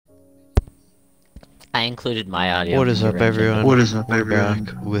I included my audio. What is up, everyone? What is up, We're everyone?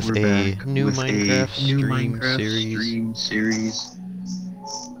 back with We're a back new with Minecraft a new stream Minecraft series. series.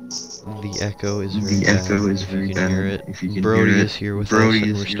 The echo is very The bad, echo is if you very can hear bad. it. If you can hear Brody it, is here with us, Brody and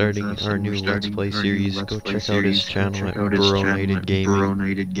is we're here with starting us, our and we're new Let's starting Play our new series. Let's Go Play check out his series. Go channel check at out his channel BroNited at Gaming.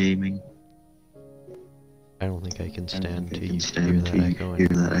 BroNited Gaming. I don't think I can I don't stand think I to can hear stand that to echo hear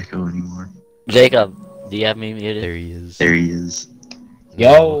that anymore. echo anymore. Jacob, do you have me muted? There he is. There he is. No.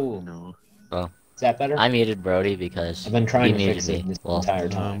 Yo! No. Oh, Is that better? I muted Brody because I've been he trying to muted fix me. it this Well, entire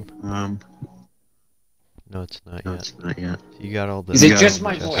time. No, it's not No, yet. it's not yet. You got all the... Is it just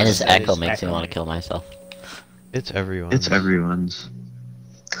my chests voice? and his done. that echo is makes me want to echoing? kill myself. It's everyone's. It's everyone's.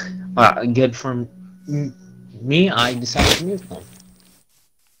 Good for me, I decided to mute them.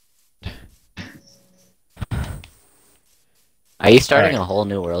 Are you starting Alright. a whole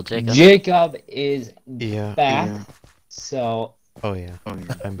new world, Jacob? Jacob is Yeah. back, Yeah. so Oh yeah. Oh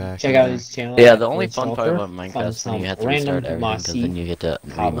yeah. I'm back. check out his channel. Yeah, at the only Wood fun part Shelter. about Minecraft is when you have to Random restart everything, because then you get to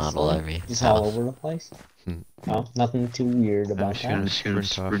remodel cobblestone, every just all house. over the place. Hmm. No, nothing too weird I'm about just that. gonna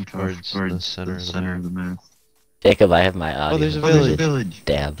Just sprint off towards the center of the map. map. Jacob, I have my audio. Oh, there's a muted. village.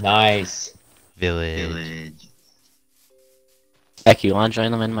 Dab. Nice. Village. Heck, you want to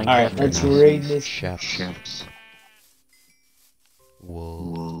join them in Minecraft? Alright, or let's no? raid this. Shops.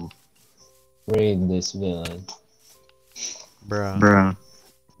 Wool. Wool. Raid this village. Bruh.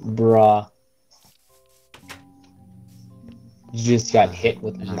 Bruh. You just got hit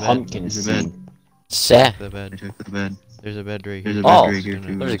with There's a a bed. pumpkin There's a bed. seed. Sick. The I bed. took the bed. There's a bed right There's here. a bed Oh, right here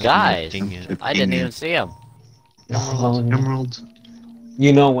too. there's Just guys. ping it. I didn't even see him. Oh, no. Emeralds.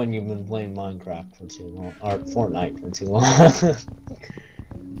 You know when you've been playing Minecraft for too long, or Fortnite for too long.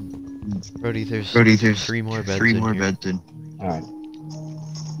 Brody, there's three more beds Three in more here. beds in. Alright,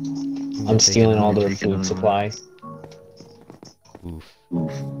 I'm I'm stealing all another their one. Take food another one. supplies. Oof.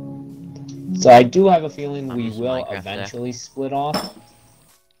 Oof. So I do have a feeling I'm we using will Minecraft eventually split off.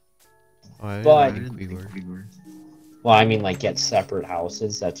 Oh, I But- didn't think we were. Well, I mean like get separate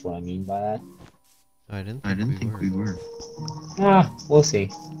houses, that's what I mean by that. I didn't I think, didn't think we were. Ah, we'll see.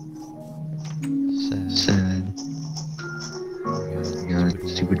 Sad. Sad. Yeah, God,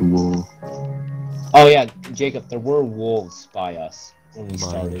 stupid wool. Oh yeah, Jacob, there were wolves by us when we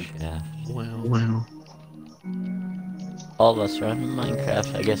started. Yeah. Well, Wow. All of us are on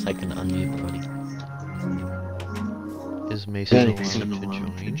Minecraft. I guess I can unmute Brody. is Mason Mason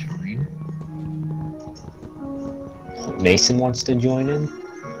allowed to join? Mason wants to join in?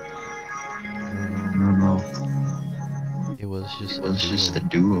 I don't know. It was just It was just a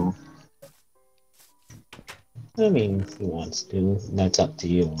duo. I mean, if he wants to, that's up to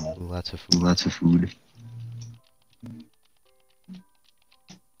you. But... Lots of food. Lots of food.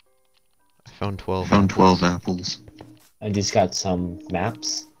 I found 12 Found apples. 12 apples. I just got some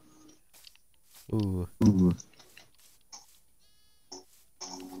maps. Ooh. Ooh.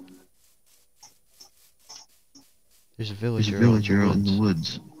 There's a There's villager, a villager out in the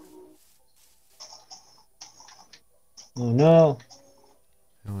woods. Oh no!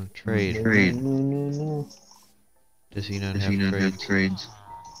 I want to trade. Trade. No, no, no. Does he not Does have he not have trades? trades?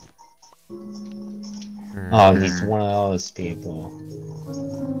 Oh, he's one of those people.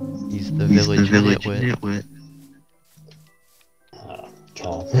 He's the He's village, the village nitwit. nitwit.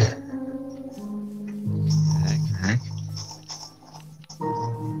 Kill him. Heck. Heck.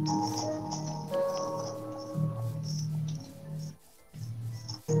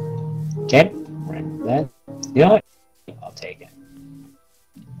 Okay, right that. You know what? I'll take it.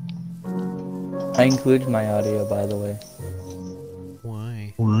 I included my audio, by the way.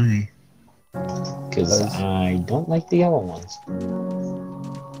 Why? Why? Because I don't like the yellow ones.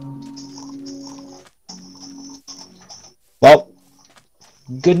 Well,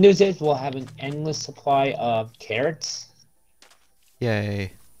 good news is we'll have an endless supply of carrots.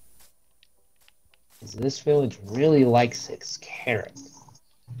 Yay. 'Cause this village really likes its carrots.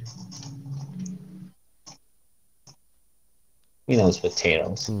 You know, those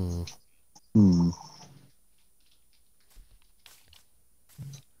potatoes. Hmm.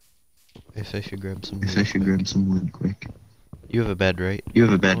 Guess I should grab some Guess wood I should quick. grab some wood quick. You have a bed, right? You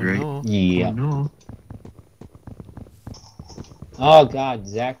have a bed, Oh, right? no. Yeah. Oh, no. Oh god,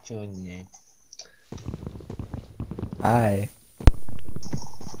 Zach joined the game. Hi.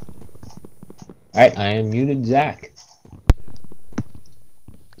 Alright, I unmuted Zach.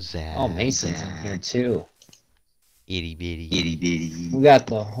 Zach. Oh, Mason's in here too. Itty bitty. Itty bitty. We got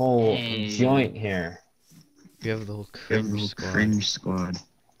the whole Hey. joint here. You have the whole We have a cringe little squad. cringe squad.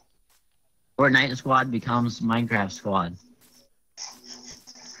 Fortnite squad becomes Minecraft squad.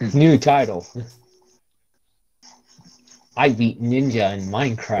 New title. I beat Ninja in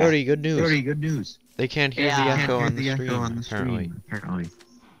Minecraft. Brody, good news. Brody, good news. They can't hear Yeah. the Can't echo Hear on the the echo stream, on the apparently. stream, apparently.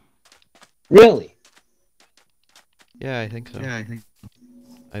 Really? Yeah, I think so. Yeah, I think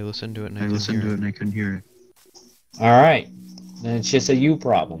I listened to it and I I couldn't listened hear to it it. and I couldn't hear it. Alright. Then it's just a you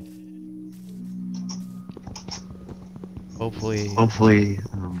problem. Hopefully, Hopefully,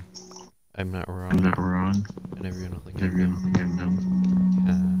 I'm not I'm wrong, not wrong. and everyone will think And I'm everyone will dumb. think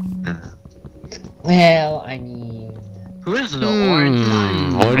I'm dumb. Well, I mean... Who is the orange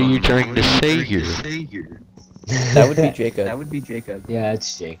one? What are you trying to say To here? say here? That would be Jacob. That would be Jacob. Yeah,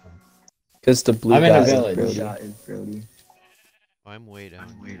 it's Jacob. Because the blue I'm in a dot is village. Brody. Shot is Brody. I'm way down.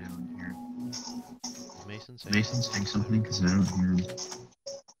 I'm way down here. Is Mason saying Mason's saying something because I don't hear him.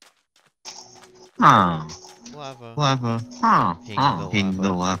 Oh. Lava. Lava. Oh. Ping Oh. Ping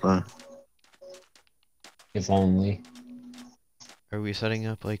the lava. If only. Are we setting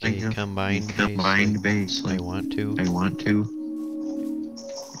up like Setting a up combined base? Combined Like base. I Like want to. I want to.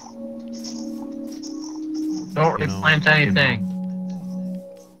 Don't You know, replant anything.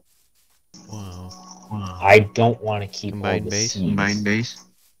 Wow. Wow. I don't want to keep all Combined the base? seeds. Combined base.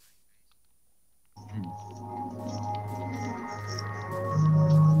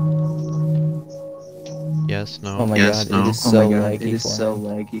 Yes, no. Oh my Yes, god, no. it is Oh so my god, laggy it is for so me.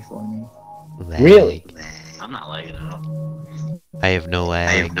 laggy for me. Really? I'm not liking it up. I have no lag.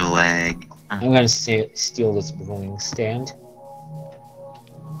 I have no lag. I'm gonna steal this brewing stand.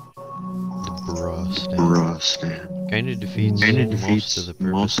 The bra stand. Bra stand. Kinda defeats Kinda most defeats of the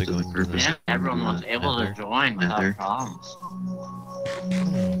purpose most of of the going to purpose. Yeah, everyone was able to Nether. join without Nether. problems.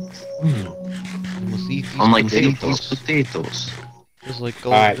 Almost eat these Unlike potatoes. these potatoes. It's like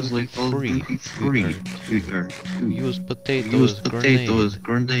all Alright. It's gluten like all free. free. Sweetheart. Use potatoes, Use potatoes,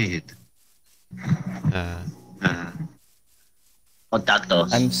 grenade. grenade.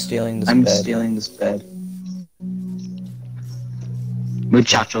 Potatoes. I'm stealing this I'm bed. stealing this bed.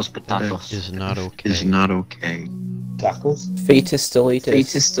 Muchachos That potatoes. is not okay. Is not okay. Tacos? Fetus deletus.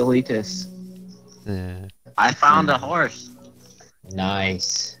 Fetus deletus. Yeah. I found a horse.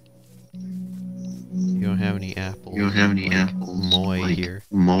 Nice. You don't have any apples. You don't have any like apples. Moy like here.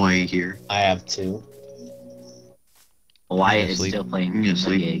 Moy here. I have 2. Wyatt is Sleep. still playing Yeah, the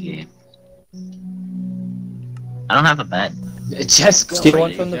sleep. gay game. I don't have a bed. Just go. Steal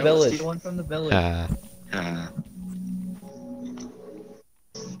one from the village. Steal one from the village.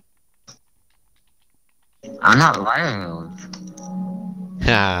 I'm not lying.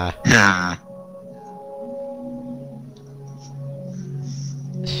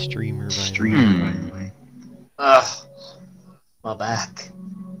 Streamer by Streamer, by the way. Ugh. My back.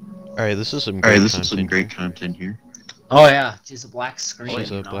 Alright, this is some great Alright, this content. is some great here. content here. Oh yeah, just a black screen.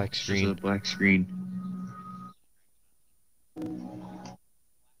 She's a you know? black Just a screen. black screen.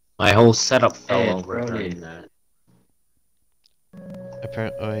 My whole setup fell Hey, over Brody. during that.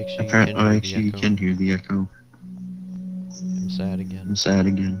 Actually, Apparently, you you can hear can hear the echo. I'm sad again. I'm sad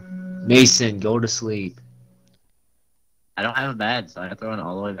again. Mason, go to sleep. I don't have a bed, so I have to throw it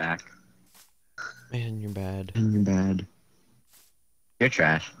all the way back. Man, you're bad. And you're bad. You're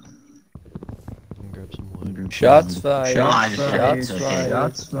trash. I'm gonna grab some wood. Shots fired. Shots Shots fired. fired.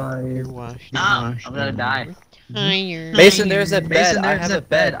 Shots You're fired. washed. No, I'm gonna die. Tired. Mason, there's a bed. Mason, I there's have a a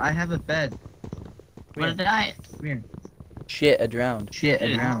bed. I have a bed. I'm gonna die. Come here. Shit, I drowned. Shit,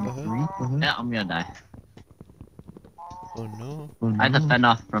 Yeah. around. Yeah, I'm gonna die. Oh no. Oh, I had to no. fend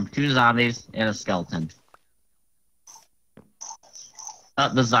off from 2 zombies and a skeleton.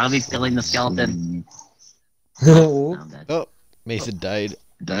 Oh, the zombie's killing the skeleton. Ow. I'm dead. Oh, Mason died.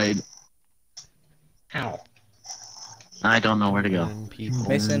 Died. I don't know where to go. And people.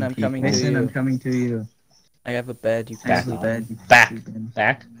 Mason, I'm coming to Mason, you. I'm coming to you. I have a bed. You I can have a sleep. bed. You can Back. sleep in.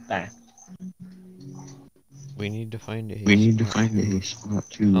 Back. Back. We need to find a We need to spot find a spot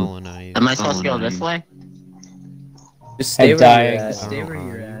to colonize. Am I supposed to go this way? Just stay Head where you're diagonal. at. stay where I don't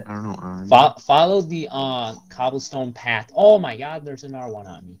you're know. at. I don't know. Follow the cobblestone path. Oh my god, there's an R1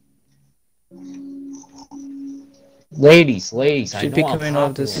 on me. Ladies, I Should know be I'm coming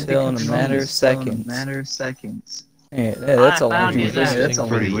over this popular. hill in a matter of seconds. Matter of seconds. Yeah, that's a I long found you way. there. Yeah, that's all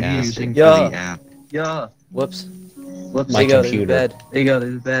For the What are app. you using Yeah. for the app? Yeah. Whoops. Whoops. My There you go, there's a computer. bed. There you go.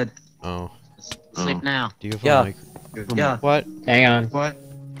 There's a bed. Oh, Sleep now. do you have Yeah. a mic? Yeah. What? Hang on. What?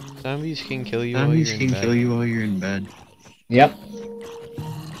 Zombies can kill you while Zombies you're can in bed. kill you while you're in bed. Yep.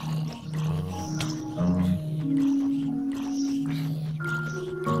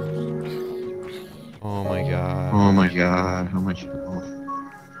 Oh my god. Oh my god. How much? Oh.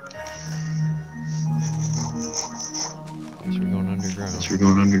 Guess we're going underground. Guess we're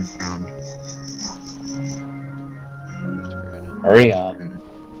going underground. We're gonna Hurry up.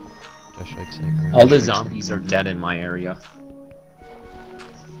 dash like that. All the zombies are dead in my area.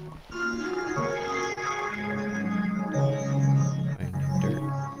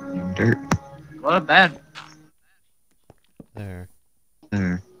 dirt. What a bed. There.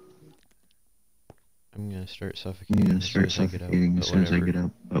 There. I'm gonna start I'm suffocating gonna as soon start as I get out, suffocating but as soon as I whatever. get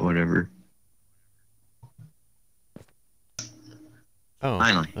up, but whatever. Oh,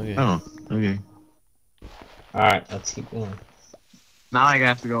 Finally. okay. Oh, okay. Alright, let's keep going. Now I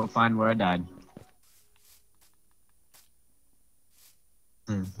have to go find where I died.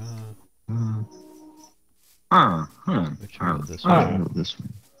 Hmm. Uh, which route this Huh. way? Go this way.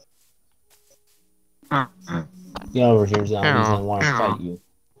 Get over here, zombies. I want to fight you.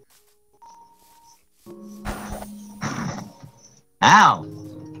 Ow!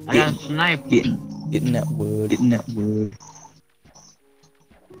 I got sniped. Getting that wood. Getting that wood.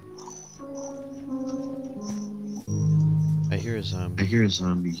 I hear a I zombie hear a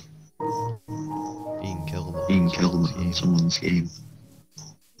zombie being killed on being killed someone's on game. someone's game.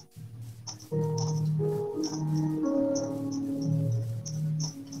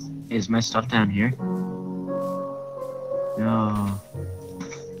 Is my stuff down here? No.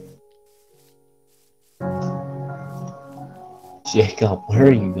 Jacob, where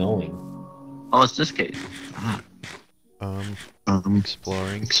are you going? Oh, it's this cave.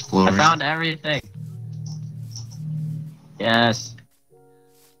 Exploring. I Exploring. found everything. Yes.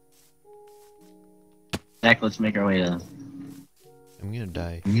 Zach, let's make our way to. I'm gonna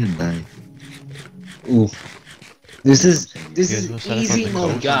die. I'm gonna die. Oof. This You is guys wanna set up on easy the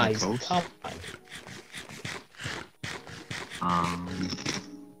mode, coast? guys. Coast? Come on.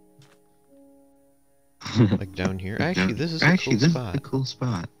 Like down here. Actually, this is a Actually, cool this spot. is a cool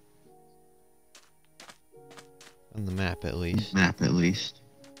spot. On the map, at least. Map, at least.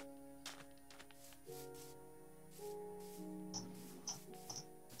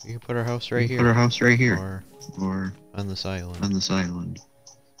 We can put our house right We here. Put our house right here. Or Or on this island. on this island.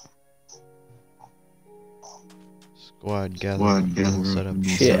 Squad gather Squad up and gather we'll up set up. and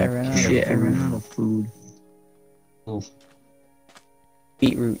we'll Shit, set I up ran out camp. of Shit, I ran food. out of food.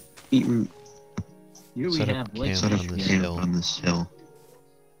 Beetroot. Beetroot. Here we Set up have camp liquid Set up on this chicken. hill. on this hill.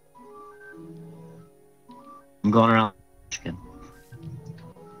 I'm going around chicken.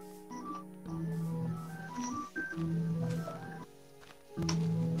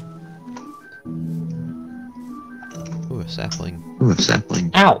 Ooh, a sapling. Ooh, a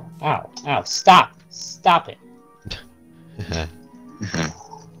sapling. Ow! Ow! Ow! Stop! Stop it!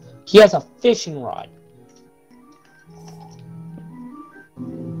 He has a fishing rod.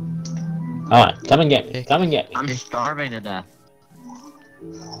 Come on, come and get me. Come and get me. I'm starving to death.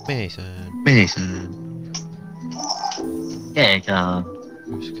 Mason. Mason. Jacob.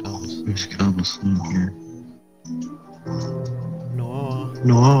 Who's comes? There's cobblestone here. No.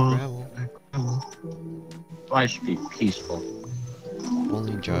 No. Gravel. Why should be peaceful?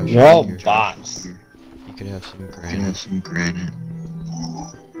 Only Josh. You're all here. bots. You could have some Can granite. have some granite.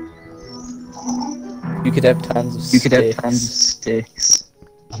 You could have tons of sticks.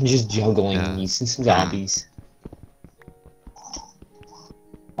 I'm just juggling Yeah. these zombies.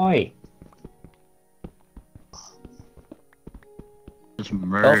 Oi! Just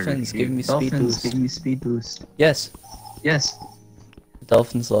murder. Dolphins, you. give me speed boost. Give me speed boost. Yes, Yes,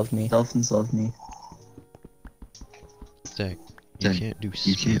 dolphins love me. dolphins love me. Zach, you Zach, can't do You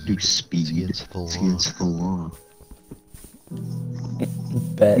speed. can't do speed. It's against the It's law. against the law.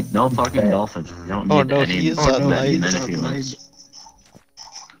 Bet. No fucking Bet. dolphins. You don't Oh, need no, any he is of on that live. manipulants.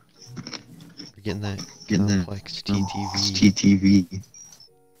 We're getting that Getting that complex complex TTV. TTV.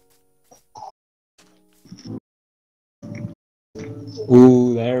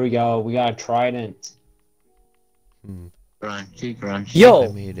 Ooh, there we go. We got a trident. Crunchy, crunchy. I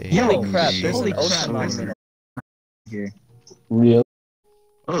Yo! made a. Holy crap, there's Holy an ocean crap. monument. Here, Real?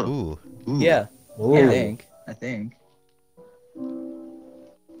 Oh, Ooh. Ooh. Yeah, Ooh. I think. I think.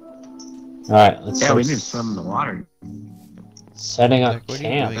 Alright, let's yeah, we start need to swim in the water. setting up Zach, what are you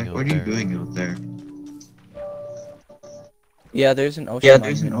camp. doing? Zach, what are you doing out there? Yeah, there's an ocean Yeah,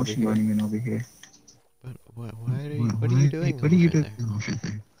 there's an monument ocean over here. monument over here. But what are you doing What are you over doing there? over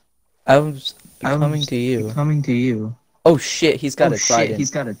there? I was I coming was to you. Coming to you. Oh shit, he's got Oh a shit, trident.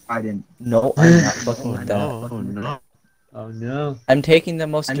 he's got a trident. No, I'm not fucking with that. no. Oh no. Oh no. I'm taking the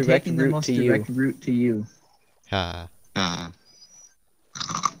most I'm direct taking the route most to direct you. route to you. Ha. Ah,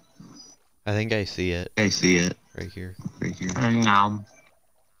 I think I see it I see it right here. right here. No.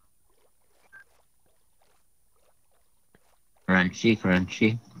 Crunchy,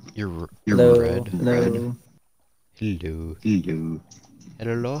 crunchy. You're Hello. red. Hello. Hello. Hello.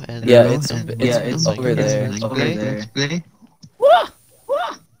 Hello. And Yeah, hello, it's- and it's- Yeah, it's it's over there. It's over there. Let's play.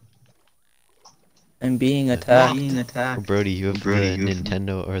 I'm being attacked. Being Oh, attacked. Brody, you have Brody, the you have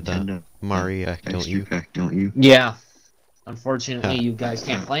Nintendo or the Nintendo Mario, don't you? extra pack, don't you? Yeah. Unfortunately, Huh. you guys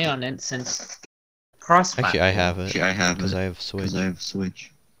can't play on it since crossfire. Actually, I have it. Actually, I have Because it. I have Switch. Because I have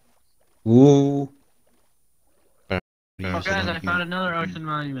Switch. Ooh. But Oh, I'm using guys, it I on found here. another ocean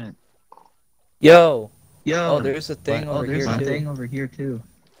monument. Yo! Yo. Oh, there's a thing Oh, over there's here a too. thing over here too.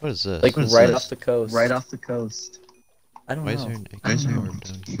 What is this? Like What is right this? off the coast. Right off the coast. I don't Why is know. there an Why is there orb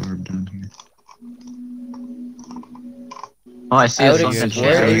down here? orb down here? Oh, I see I a would you guys sunken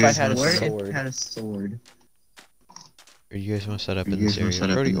explore wanna it ship. if I guys had a wanna set sword. Had a sword. Or you guys want to set up You in guys this want area? to set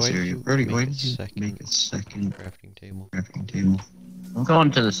up Brody, in why this did area? you Brody, why make a did you second make a second crafting table? crafting table? I'm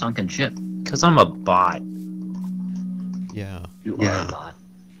going to the sunken ship. Because I'm a bot. Yeah. You are Yeah. a bot.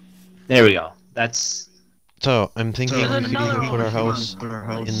 There we go. That's... So, I'm thinking There's we could another even put our ocean house Put our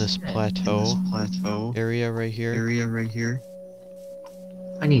monument. house in this plateau plateau area right here. right here.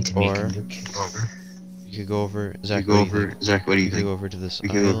 I need to make Or- a new character. You could go over... We Zach, go what do you over. think? Zach, what do We you could think? go over to this We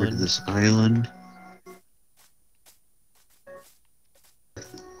could go over to island. this island.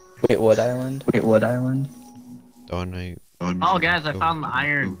 Wait, what island? Wait, what island? Dawn Night. Oh, guys, I Go found the over.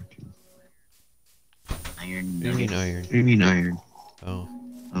 iron. Iron What do you mean nuggets. iron? What do you mean iron? Oh.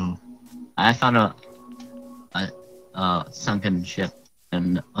 Oh. I found a sunken ship,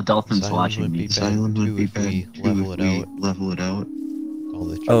 and a dolphin's This island watching would me. be This bad island would too be if we bad too level if it we out. level it out. All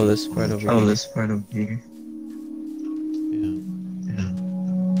the trees. Oh, this part over Oh, here. this part over here. Yeah. Yeah.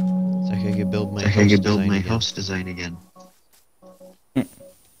 Zach, I could build my Zach, I house could build design my again. house design again.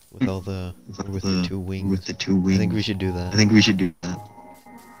 With all the... with the 2 wings. With the 2 wings. I think we should do that. I think we should do that.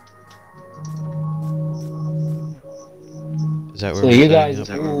 Is that where So we're you setting guys- up? Is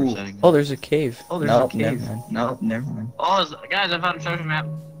that where we're Ooh. setting Oh, up? there's a cave. Oh, there's no, a cave. never mind. No, never mind. Oh, guys, I found a treasure map.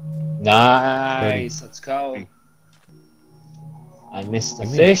 Nice. Let's go. I missed the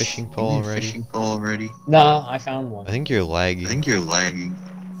You made a fish. fishing You pole made a already? Fishing pole already? No, I found one. I think you're lagging. I think you're lagging.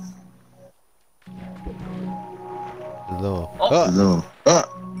 Hello. Oh. Hello. Ah!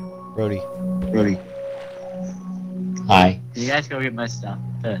 Brody, Brody, Hi. You guys go get my stuff.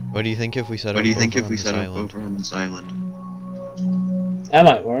 what do you think if we set what up do you think over if we on this set up island? over on this island? That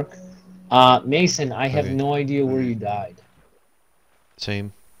might work. Mason, I have Okay. no idea where you died.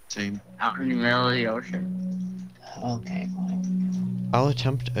 Same. Same. Out in the middle of the ocean. Okay, fine. I'll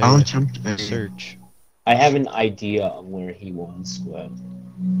attempt a I'll attempt a search. I have an idea of where he was, but...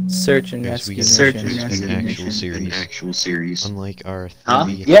 Search and Yes, we rescue can Search mission. and an rescue actual mission, series. An actual series. Unlike our Huh?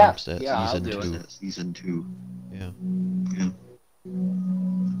 3 Yeah. attempts at Yeah, I'll season do 2. it. Season 2. Yeah. Yeah.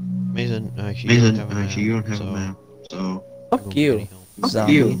 Mason, actually, you Mason, don't have a map. actually, you don't have so a map, so... I won't Fuck get you. any help.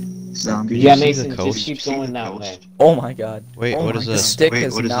 Zombie. You. Zombie. Yeah, you see the Mason, coast? just keep See the going that coast? way. Oh my god. Wait, Oh what my is God. The this? stick Wait,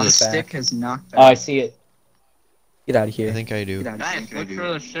 has what is knocked this? back. Stick has knocked Oh, I back. see it. Get out of I here. think I do. Get out of Guys, here. look do.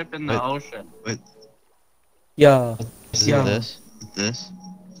 for the ship in the But- ocean. Yeah. Is Yeah. it this? This?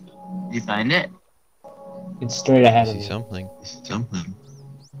 You find it? It's straight I ahead of see me. something. Something.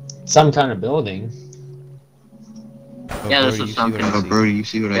 Some kind of building. Oh, Yeah, this Brody, is you see what I something. Oh, see? Brody, you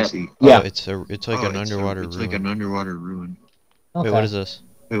see what I Yeah. see? Oh, Yeah. it's like Oh, an underwater it's ruin. like an underwater ruin. Okay. Wait, what is this?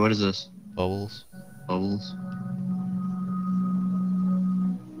 Wait, what is this? Bubbles? Bubbles?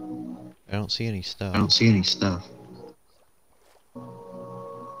 I don't see any stuff. I don't see any stuff.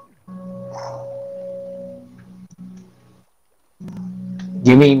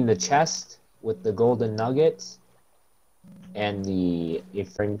 You mean the chest with the golden nuggets and the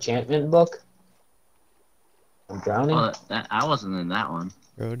enchantment book? I'm drowning. Oh, I wasn't in that one.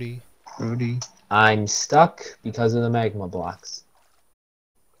 Brody. Brody? I'm stuck because of the magma blocks.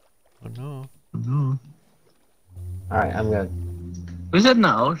 Oh no. Oh, no. Alright, I'm good. Who's in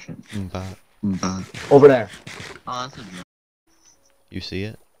the ocean? But But Over there. Oh, that's a joke. you see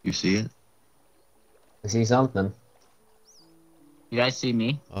it? you see it? I see something. You guys see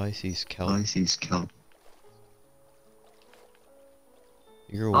me? All I see is kelp. All I see is kelp.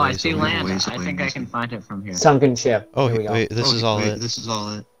 You're Oh, I ways see away. land. ways I away, think I Mason. can find it from here. Sunken ship. Oh, Here we go. wait, this is all wait, it. This is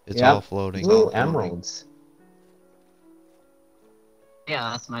all it. It's Yep. all floating. Ooh, all floating. emeralds.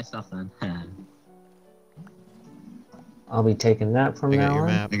 Yeah, that's my stuff then. I'll be taking that from I got now your on.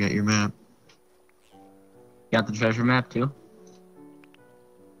 map. I got your map. Got the treasure map too?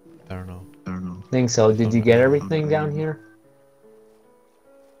 I don't know. I don't know. Think so. Did you get everything down here?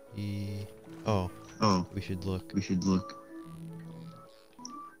 Oh, Oh, we should look. we should look.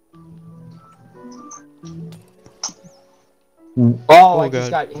 Oh, I just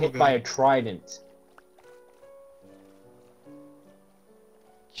God. got hit by a trident.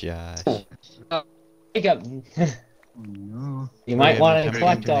 Josh. Pick up. Oh no. You might I'm want to attempting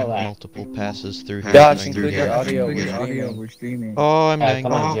collect to all make that. multiple passes through here. Josh, trying to include get your audio. everything. We're streaming. We're streaming. Oh, I'm Yeah, dying.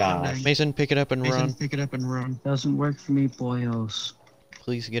 come on, Oh, Josh. Mason, pick it up and Mason, run. pick it up and run. Doesn't work for me, boyos.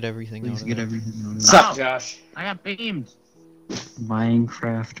 Please get everything Please out get of everything out of Sup, Josh? I got beamed.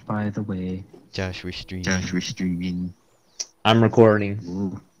 Minecraft, by the way. Josh, we're streaming. Josh, we're streaming. I'm recording.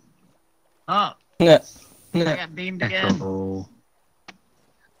 Ooh. Oh, Yeah. I got beamed again. Echo.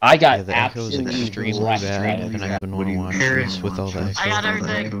 I got Yeah, the echo is absolutely extremely wrecked bad, right and I now. haven't want to watch Parents this with all the watch us. I got echo.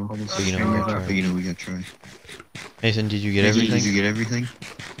 everything. But you know, we gotta But try. you know, we gotta try. Mason, did you get everything? Did you get everything?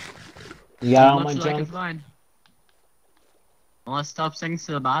 You got all my Looks like it's junk? fine. Unless stuff sinks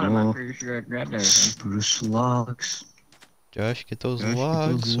to the bottom, I'm Oh. pretty sure I grabbed everything. Bruce logs. Josh, get those Josh, get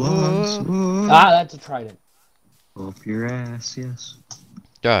logs. those logs. Whoa. Ah, that's a trident. Up your ass, yes.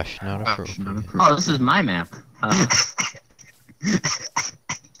 Josh, not Not appropriate. appropriate. Oh, this is my map.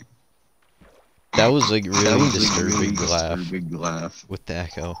 That was like really That was disturbing like, laugh disturbing laugh with the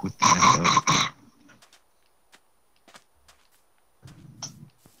echo. with the echo.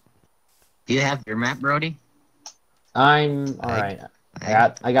 Do you have your map, Brody? I'm alright.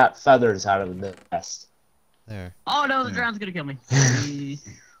 I got feathers out of the vest. There. Oh no, the Yeah. drown's gonna kill me.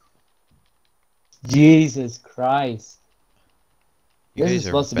 Jesus Christ. You This guys is are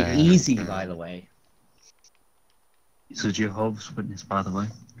supposed to bad. be easy, by the way. So Jehovah's Witness, by the way.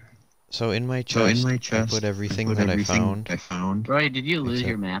 So in my So chest, in my I chest, put everything put that everything I I found. Brody, did you lose Except-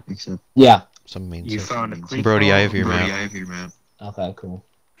 your map? Except Yeah. some main you section. found a clean. Brody, I have your Brody, map. I have your map. Okay, cool.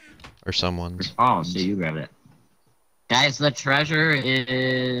 Or someone's. Oh, so you grabbed it. Guys, the treasure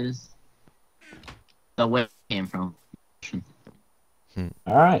is the way it came from.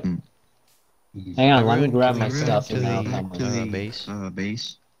 Alright. Hang on, let me Everyone grab can my we run stuff to and the- I'll come to with the you. base.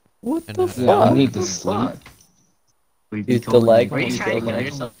 Base. What And the not- Yeah, I fuck? need to sleep. Dude, the lag What are you was trying to kill building.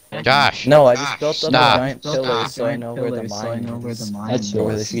 yourself? Josh! No, I just built up Stop. a giant pillar so I know where the mine is. That's Or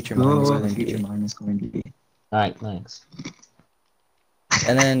where the yours. future mine is going to be. mine is going to be. Alright, thanks.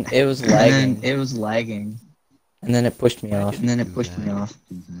 And then it was lagging. And then it pushed me off. And then it pushed me off.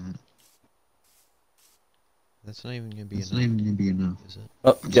 That's not even gonna be It's enough, not even gonna be enough. is it?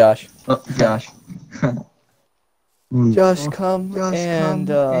 Oh, Josh. Oh, Josh. Josh, come and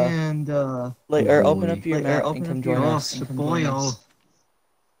like, or open up your Like, map open and come up your join map us. and come join us.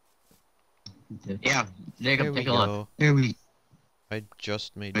 Yeah, There Jacob, we take a look. go. There we. I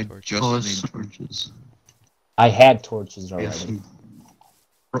just made I torches. just made torches. I had torches Yes. already.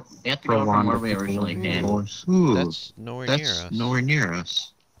 You have to go from where we originally came. Ooh, That's nowhere near that's us. nowhere near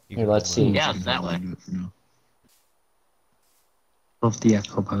us. You Here, can let's hold on. see. Yeah, it's that way. Do it for now. Love the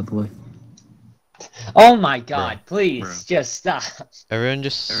echo, by the way. Oh my god, please, Bruh. just stop. Everyone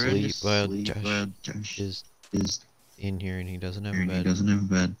just Everyone sleep just while sleep Josh while Josh is in here and he doesn't have a here and he bed. doesn't have a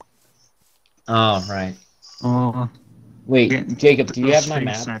bed. Oh, right. Oh, Wait, Jacob, do you have my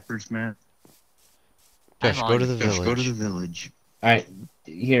map? Snappers, man. Josh, go to the Josh, go to village. the village. Alright,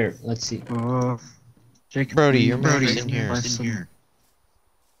 here, let's see. Oh, Jacob, Brody, your map Brody, is your in here. map's in here.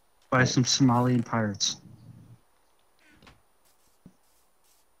 buy some Somalian pirates.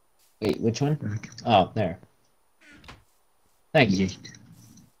 Wait, which one? Oh, there. Thank you.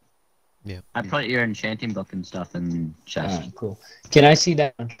 I put your enchanting book and stuff in chest. Alright, cool. Can I see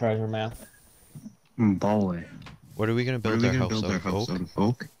that treasure map? Boy. What are we gonna What are build we our gonna house build out our of? house Oak? out of?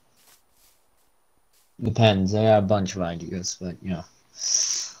 Oak? Depends. I got a bunch of ideas, but you know.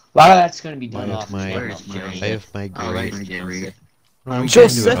 A lot of that's gonna be done I off have my, Where's the Jerry? I have my Oh, right, great. Jerry. No, we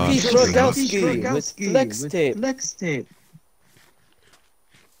can't do it on Josephine stream. Brodowski with flex tape. Flex tape.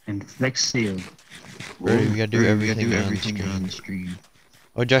 And flex seal. Brody, we gotta do Brody, we everything gotta do on everything stream. on stream.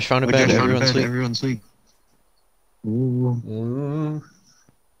 Oh, Josh found a Oh, bed. Josh, Everyone sleep. Everyone sleep. Ooh. Ooh.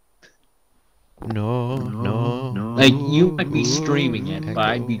 No, no. Like, you might be Ooh, streaming it, but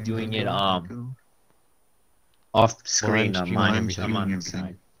I'd be echo. doing it off Well, screen I'm on streaming mine. everything. I'm on the Everything.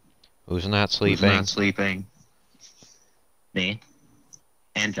 side. Who's not Who's sleeping? not sleeping? Me.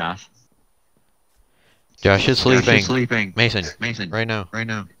 And Josh. Josh is Josh sleeping. is sleeping. Mason, Mason, right now. right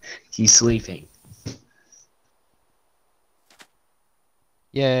now. He's sleeping.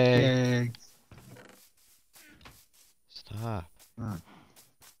 Yay. Yay. Stop. Ah.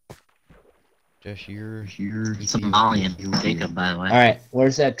 Josh, you're. Here. Somalian. Jacob, by the way. Alright,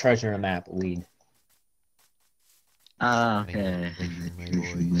 where's that treasure map lead? Okay. My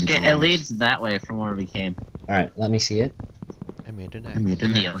voice. Okay, it leads that way from where we came. Alright, let me see it. I made an I axe. made In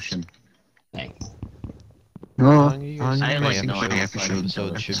an the axe. ocean. Thanks. How Oh, long are you guys I doing? like no Episode- idea.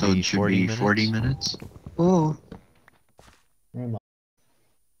 episode should Episode be 40 minutes. 40 minutes. oh.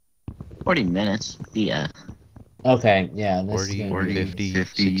 40 minutes. Yeah. Okay, yeah, this 40, is gonna 40, be... 50,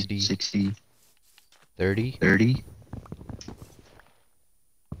 50, 60. 60, 30. 30.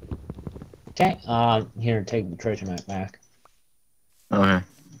 Okay, here, take the treasure map back. Okay.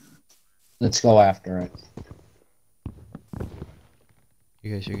 Let's go after it.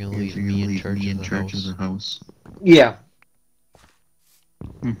 You guys are gonna You're leave gonna me in leave charge me of in the charge house. of the house. Yeah.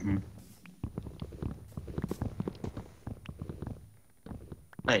 Mm-hmm.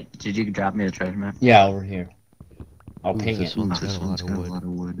 Wait, did you drop me the treasure map? Yeah, over here. I'll Ooh, ping this it. one's This got a one's lot got of a wood. lot of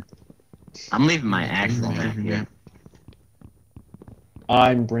wood. I'm leaving my Treasure actual map. map here.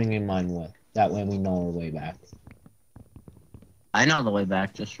 I'm bringing mine with. That way we know our way back. I know the way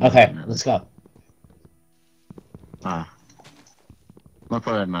back. Just Okay, let's go. I'm gonna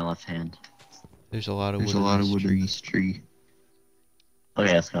put it in my left hand. There's a lot of There's wood a lot in of this wood in tree. this tree.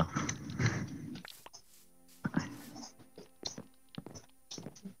 Okay, let's go.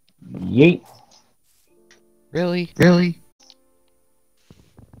 Yeet. Really? Really?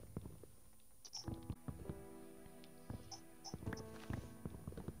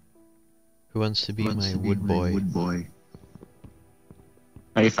 Who wants to be Wants my to be wood my boy? Wood boy.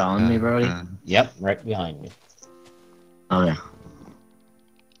 Are you following me, Brody? Yep, right behind me. Oh yeah.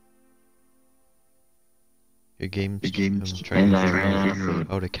 Your game's The game's trying to And I figure ran out out of food.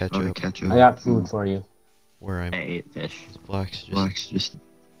 how to catch How to up. catch I up. got food for you. Where I'm. I ate fish. These blocks just Blocks just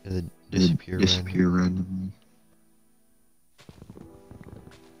disappear randomly. disappear randomly.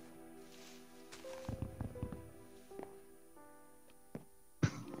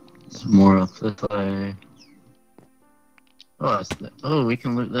 Some more up this way. Oh, we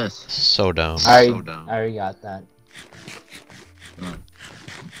can loot this. So down. I So down. already got that.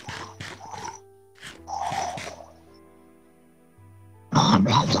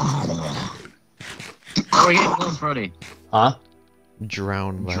 Oh, we're getting close, Brody. Huh?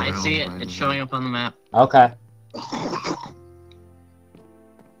 Drowned by I the see wind. it. It's showing up on the map. Okay.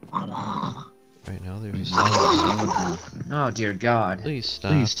 Right now there's a solid. Oh dear God. Please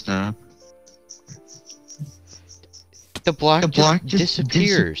stop. Please stop. The block, The block just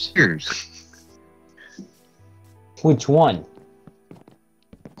disappears. Which one?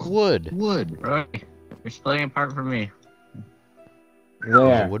 Wood. Wood. Brody, you're splitting apart from me. There's a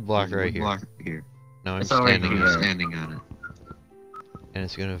Where? wood block right here. Block here. Now I'm It's already standing here. on it, Standing on it. and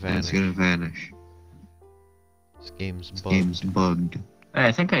it's gonna And vanish. it's gonna vanish. This game's This bugged. game's bugged. Hey,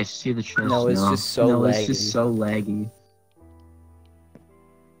 I think I see the chest. No, it's just so no, laggy. it's just so laggy.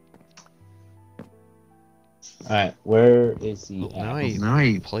 Alright, where is the Well, now axe? Now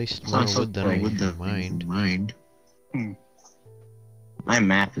I placed more Sounds so wood than I great. had in mind. My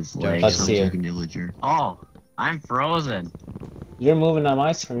map is Don't lagging. Let's Sounds see it. like an illager. Oh, I'm frozen. You're moving on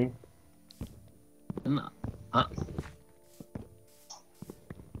my screen. No,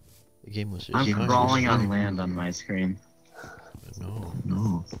 The game was just I'm fine. crawling on land on my screen. No.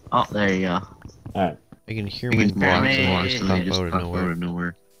 No. Oh, there you go. I can hear I my can blocks hear and my they just blocks pop just out of pop nowhere. out of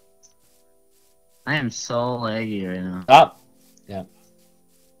nowhere. I am so laggy right now. Up.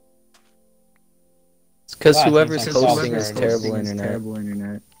 It's because Wow, I whoever's think that's hosting all has there is. terrible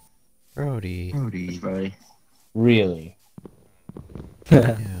internet. Brody. Brody. Brody. Really? Yeah.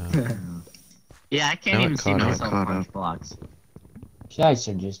 Yeah, I can't Now even it see caught up. myself Caught on up. blocks. You guys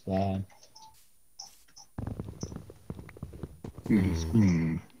are just bad.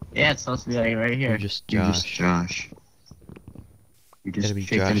 Yeah, it's supposed to be like right You're here. just You're just Josh. Josh. You're Gotta just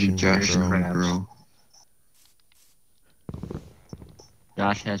be gotta be Josh Josh and and Bro. Bro.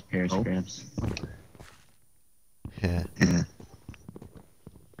 Josh has Paris cramps. Yeah. Yeah.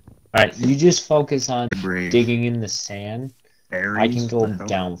 Alright, you just focus on Brave. digging in the sand. I Berries. can go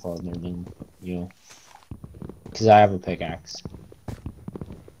down further than you. Because I have a pickaxe.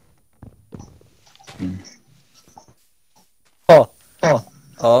 Oh.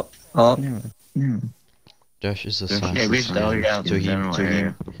 Josh is a Josh scientist. Okay, we dug out So the general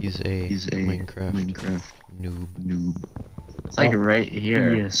area. he's a He's a Minecraft noob. noob. It's like right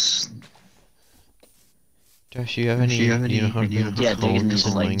here. Yes. Josh, you have Josh, any? you have Do you know how to any- build Yeah, digging homes is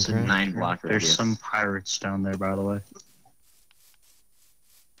in like Minecraft? 9 block There's radius. some pirates down there, by the way.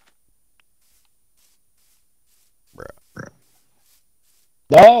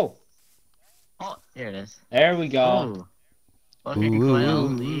 No! Oh, here it is. There we go. Oh. Fucking Ooh, coil ooh,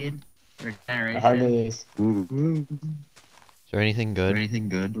 lead. Heart of Regeneration. the, Is there anything good? Anything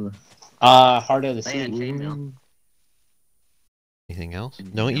good? heart of the They had sea. chainmail. Anything else?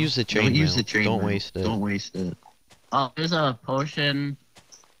 Don't use the Don't use the chainmail. chainmail. Don't waste it. Don't waste it. Oh, there's a potion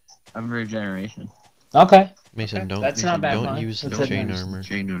of regeneration. Okay. Mason, Okay, don't. that's not bad, Don't Mike. use the That's chain nice. armor.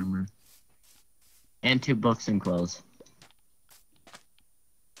 Chain armor. And 2 books and clothes.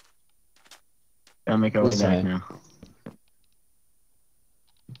 Gotta make our way This back way. now.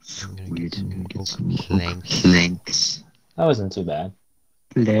 I'm gonna Sweet. get some Get oak some planks. planks. That wasn't too bad.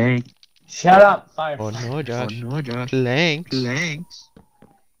 Planks. Shut up, fire. Oh no, Josh. Oh, no, Josh. Planks. Planks.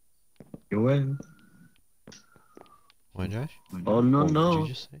 Go ahead. What, Josh? Oh no, What did no. you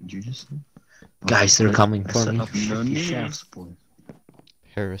just say? Did you just say? Guys, they're coming I for set me. up shaky No, no. shafts, boy.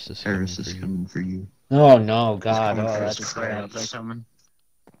 Harris is coming for you. Oh no, God! Oh, There's that's crabs bad. coming.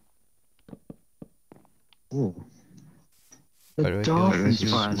 Oh. Why The do I feel like dolphins this is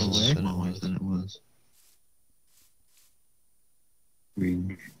flies smaller away. than it was?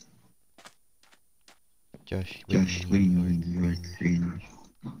 Green. Josh, Green.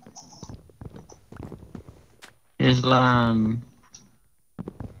 Islam.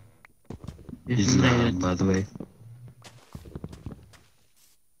 Islam, by the way.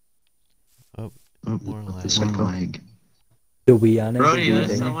 Oh, Oh, more lag. this lag. Do we on it? Brody, Do we there's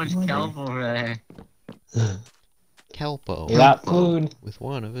think? so much kelp over there. Kelpo. We got food. With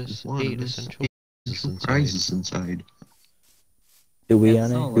one of his One 8 of his essential inside. prizes inside. Do we It's on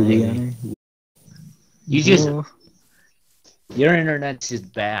so it? Do we late. on it? You just your internet's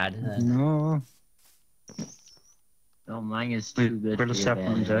just bad. No. Oh, mine is too good. Where the for your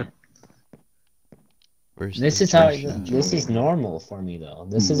saplings bad. at? Where's This the is how Josh? this is normal for me though.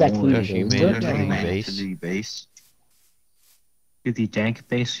 This is actually Josh, you made good it for to the me. base? To the base. To the dank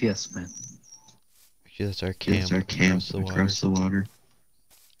base? Yes, man. Actually, that's our camp, across the water.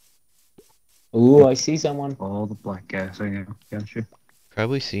 Ooh, I see someone. All the black gas, I know. Gotcha.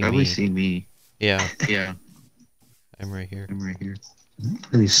 Probably see me. Yeah, I'm right here. Where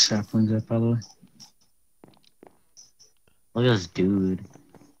are these saplings at, by the way? Look at this dude.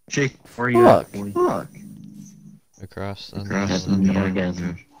 Jake, where are you at? Fuck. Across on That's the an other.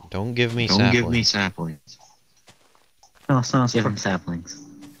 orgasm. Don't give me saplings. No, it's not. Give him saplings.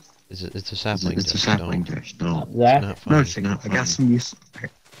 It's a sapling. It's a Josh, sapling, don't. Josh. No. It's That not No, funny. Jake, I got some use.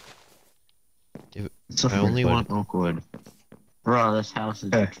 Give it- It's a I only wood. want oak wood. Bro, this house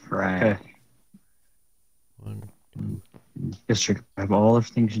is Okay, trash. okay. one. Yes, Jake. I have all the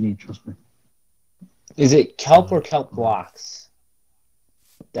things you need, trust me. is it kelp or kelp blocks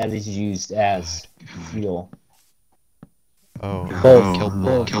that is used as fuel? Oh,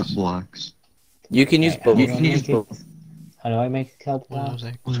 Both. kelp blocks. You can use Okay, both. you can use both. How do I make a kelp Well, block? was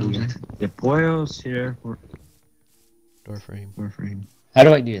actually The boils here. door frame. How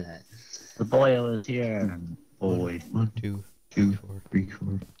do I do that? The boil is here. Boy. 1, 2, 2, 4, 3,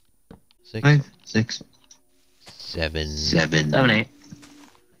 4, 6, 5, 6, 7. 7, 8.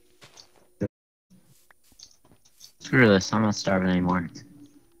 Screw this, I'm not starving anymore.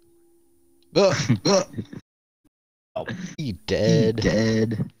 He dead.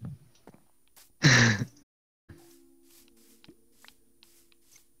 Dead.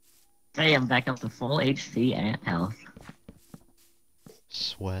 Hey, I'm back up to full HP and health.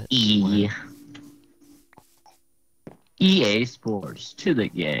 Sweat. EA Sports to the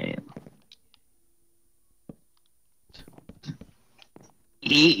game.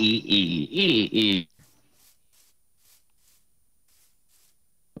 E.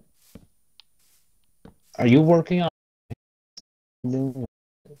 Are you working on?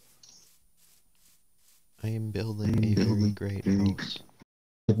 I am building a very great house.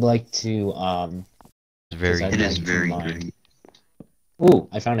 I'd like to It's very I'd It is like to very mine. great. Ooh,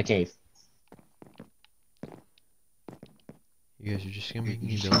 I found a cave. You guys are just gonna make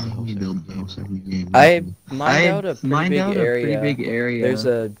me build a house every game. I mined out a pretty big area. area. There's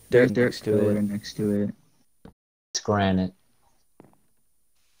a dirt next to it. next to it. It's granite.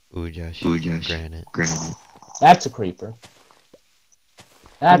 Ooh, Josh. Granite. That's a creeper.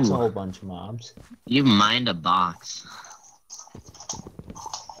 That's Ooh. a whole bunch of mobs. You mined a box.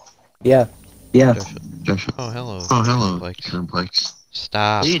 Yeah. Josh. Oh, hello. Complex.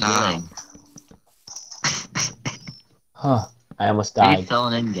 Stop. What are you doing? Huh. I almost Are you died.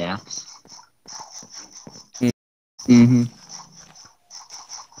 filling in gaps? Mm-hmm.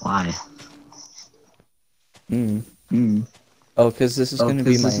 Why? Oh, because this is gonna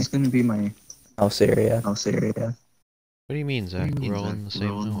be my house area. What do you mean, Zach? We're all in the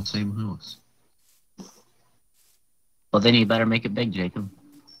same house. Well, then you better make it big, Jacob.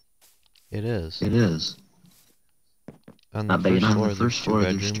 It is. On the Not big first enough. floor, there's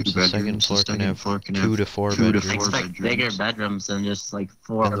 2 bedrooms. The second floor can have 2 to 4 bedrooms. Expect bigger bedrooms than just like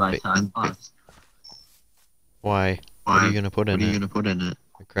 4 And the by ba- 5 blocks. Why? What are you gonna put in it?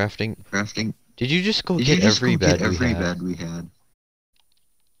 A crafting? Did you just go get every bed we had?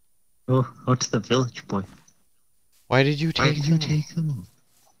 Oh, to the village, boy. Why did you take them?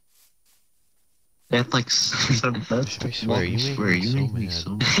 They had like 7 beds. I swear, you make me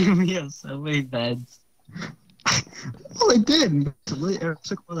so mad. We have so many beds. Well, I did. I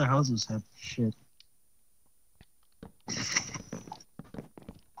took other houses had shit.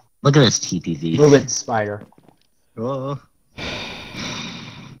 Look at this TPV. Move it, spider. Oh.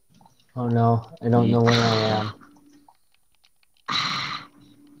 Oh no, I don't know where I am.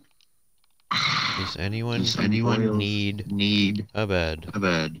 He's Does anyone need a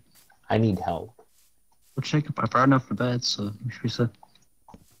bed? I need help. Well, Jacob, I brought enough for bed, so you should be set.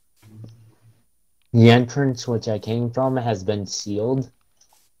 The entrance which I came from has been sealed.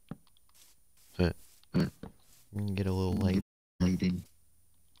 We can get a little lighting.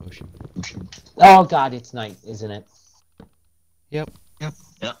 Motion. Oh god, it's night, isn't it? Yep.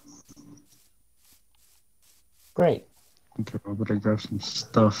 Great. Okay, I better grab some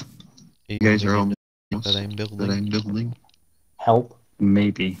stuff. You guys are all that I'm building. Help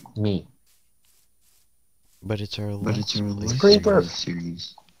Maybe. me. But it's our last Creeper.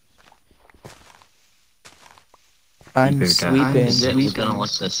 series. I'm It's sleeping. gonna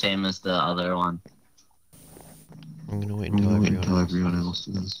look the same as the other one. I'm gonna wait until everyone else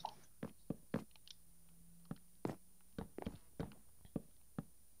does.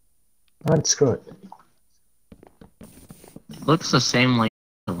 Alright, screw it. Looks the same like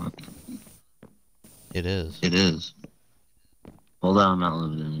the other one. It is. Hold on, I'm not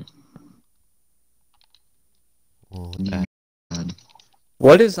living in it. Well,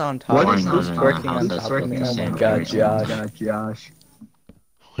 What is on top What of is me? on Who's top? twerking on Who's top of me? twerking Oh my on god, top? Josh.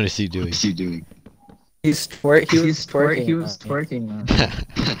 what is he doing? He was twerking on me.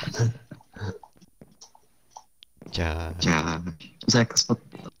 Josh. Zach, that's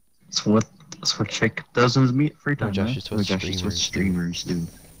what Jacob does in his free time. No, Josh, right? it's what streamers do.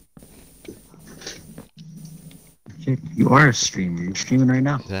 Jacob, you are a streamer. You're streaming right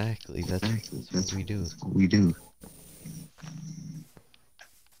now. Exactly. That's what we do.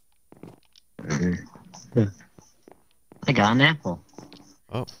 I got an apple.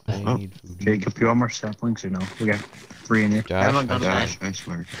 Oh, I need food. Jacob, you want more saplings or no? We got 3 in here. Josh, Everyone go to bed. I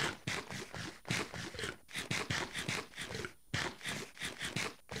swear.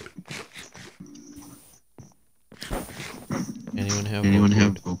 Anyone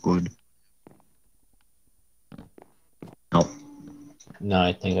have wood? No. No,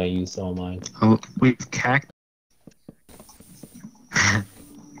 I think I used all mine. Oh, we've cactus.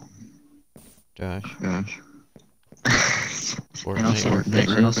 Josh.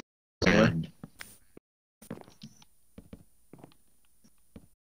 Fortnite.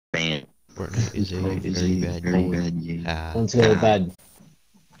 Bam. Fortnite is a very bad game. Let's go to bed.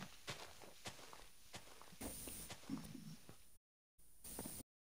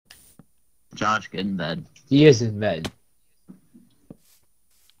 Josh, get in bed. He is in bed.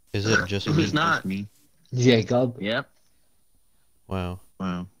 Is it just Who's not? Me. Jacob. Yep. Wow.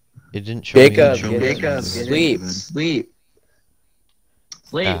 It didn't show me. Jacob, sleep. Sleep.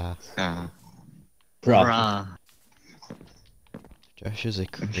 Ah, Bro. Bruh. Josh is a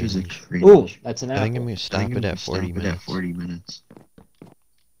cringe. Ooh, that's an I apple. think I'm gonna stop it at 40 minutes.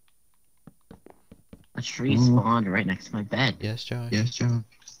 A tree spawned right next to my bed. Yes, Josh.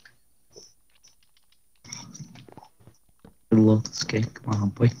 I love this game. Come on,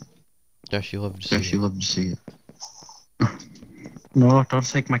 boy. Josh, you love to see it. No, don't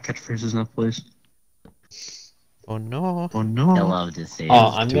take my catchphrases now, please. Oh no. I love to see it.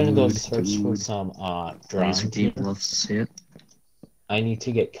 Oh, I'm gonna go Dude. search for some drawing. People love to see it. I need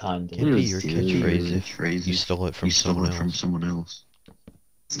to get condoms. It'd be your Dude. catchphrase if you stole it from someone else.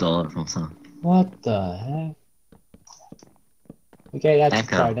 Stole it from someone. What the heck? Okay, that's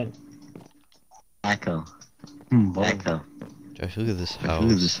Echo. Trident. Echo. Boy. Echo. Josh, look at this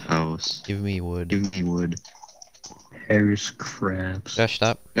house. Give me wood. Harris crabs. Josh,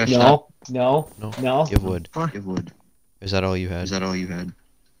 stop. No. No. No. Give wood. Fuck. Is that all you had?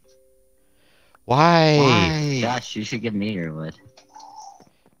 Why? Josh, you should give me your wood.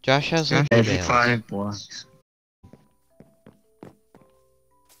 Josh has like Every bales. 5 blocks.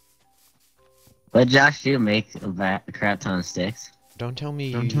 What Josh do you make a crap ton of sticks? Don't tell me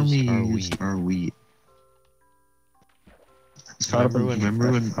you used our wheat. Remember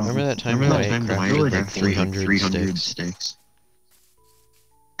that time when I crafted like 300 sticks?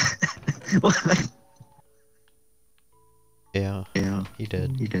 Yeah, he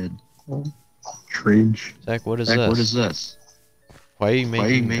did. Cringe. Zach, what is this? Why are you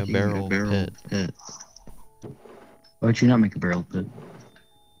making a barrel pit? Why'd you not make a barrel pit?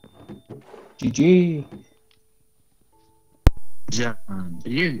 GG. John,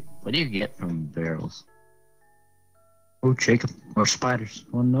 what do you get from barrels? Oh, Jacob. Or spiders.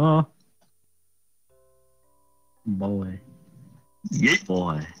 Oh, no. Boy. Yeet,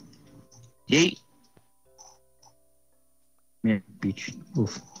 boy. Yeet. Yeah, beach.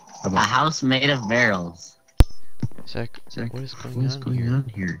 Oof. A house made of barrels. Zach, what is going on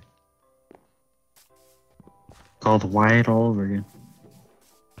here? Called Wyatt all over again.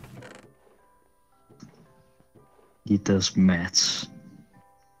 Eat those mats.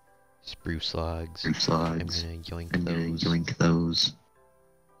 Spruce logs. Spruce I'm logs. gonna yoink I'm gonna those. yoink those.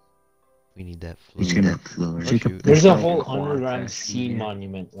 We need that We floor. need that floor. Oh, shoot. There's a Like whole quad underground factory ski here.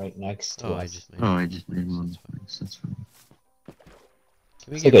 monument right next to Oh, us. I just made Oh, one. I just made one. That's fine. That's fine.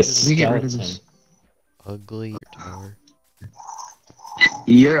 Can we It's get like a rid of this We get rid of skeleton. this. ugly tower?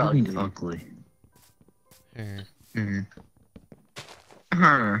 You're Ugly. ugly. Here.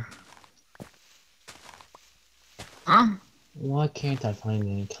 Huh? Why can't I find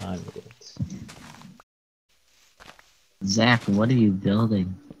any conduits? Zach, what are you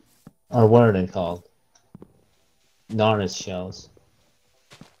building? Or what are they called? Narnis shells.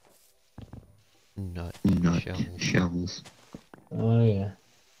 Nut Nut shells. shells. Oh yeah.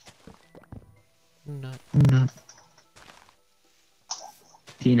 Nut. Nut.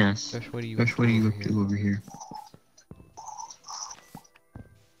 Penis. Josh, what do you up to over here?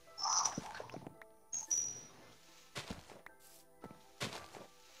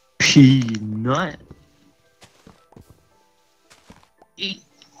 Peanut. Eat.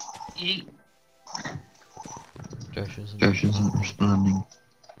 Eat. Josh isn't Josh isn't responding.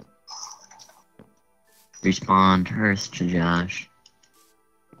 Respond first to Josh.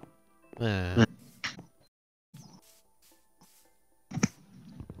 Ah.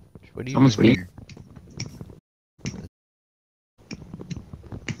 What do you Someone's do beat. here?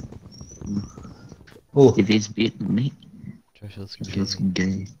 Oh, If he's beating me. Josh, let's Josh get looks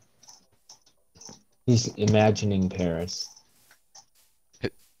gay. he's imagining Paris.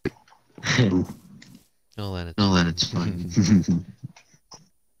 No, then it's No, fine. then it's fine.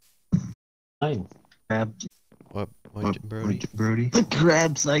 Fine. What, What, Brody? Brody? The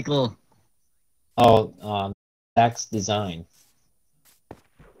crab cycle. Oh, Zach's design.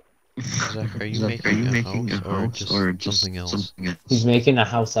 Zach, are you Zach, making a house or just something else? He's making a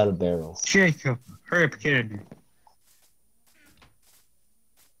house out of barrels. Jacob, hurry up, get in here.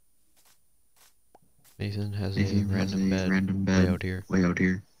 Nathan has Nathan a has random a bed random way bed out here. way out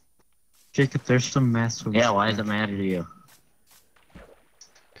here. Jacob, there's some mess with Yeah, why does it matter to you?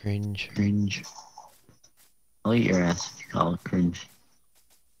 Cringe. Cringe. I'll eat your ass if you call it cringe.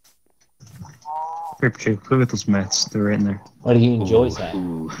 Rip, Jacob, look at those mats. They're right in there. Why do you enjoy that?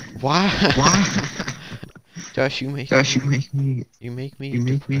 Ooh. Why? Why? Josh, you make me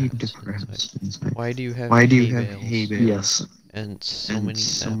depressed depressed. inside. Why do you have Why do you hay have bales hay bales? Yes. and so and many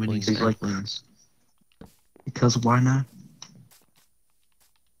so many saplings? saplings? Because why not?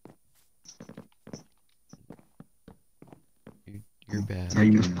 You're bad. Now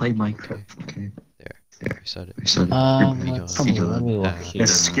you must play Minecraft. Okay. There, I said it. I said it. Let's Come see. on. Let me look Ah. here.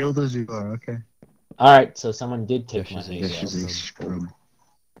 As skilled as you are, okay. All right, so someone did take Josh my is a hay Josh is bales. a scrub.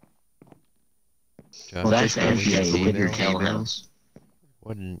 Josh, Well, that's you make actually hay a bales? bigger kill him.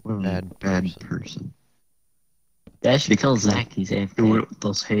 What a What a bad bad person. person. That should kill Zach. He's Do AFK. it with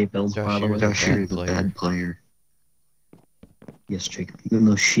those hay bales, Josh, by the you're way. the Josh, bad you're the player. bad player. Yes, Jacob. Even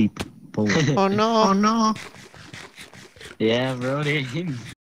those sheep. Bull. Oh no! Oh no! Yeah, Brody.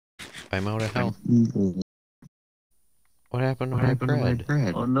 I'm out of health. What happened to What my happened to my bread?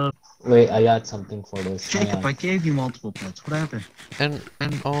 bread? Oh no. Wait, I got something for this. Hang Jacob, on. I gave you multiple pets. What happened? And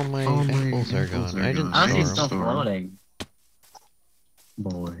all my apples are gone. I didn't How's he store still them. floating?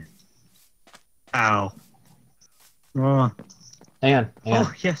 Boy. Ow. Oh, Hang on.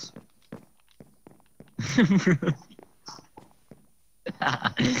 oh yes.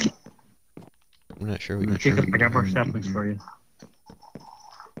 I'm not sure what you're Jacob, trying I got more to saplings for you.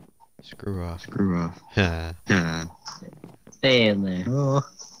 Screw off. Screw off. Ha. Yeah. Stay in there. Oh.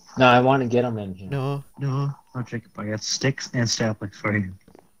 No, I want to get them in here. No, No. Oh, Jacob, I got sticks and saplings for you.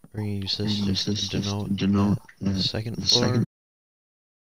 we're gonna use Use this this to denote denote the second the floor. second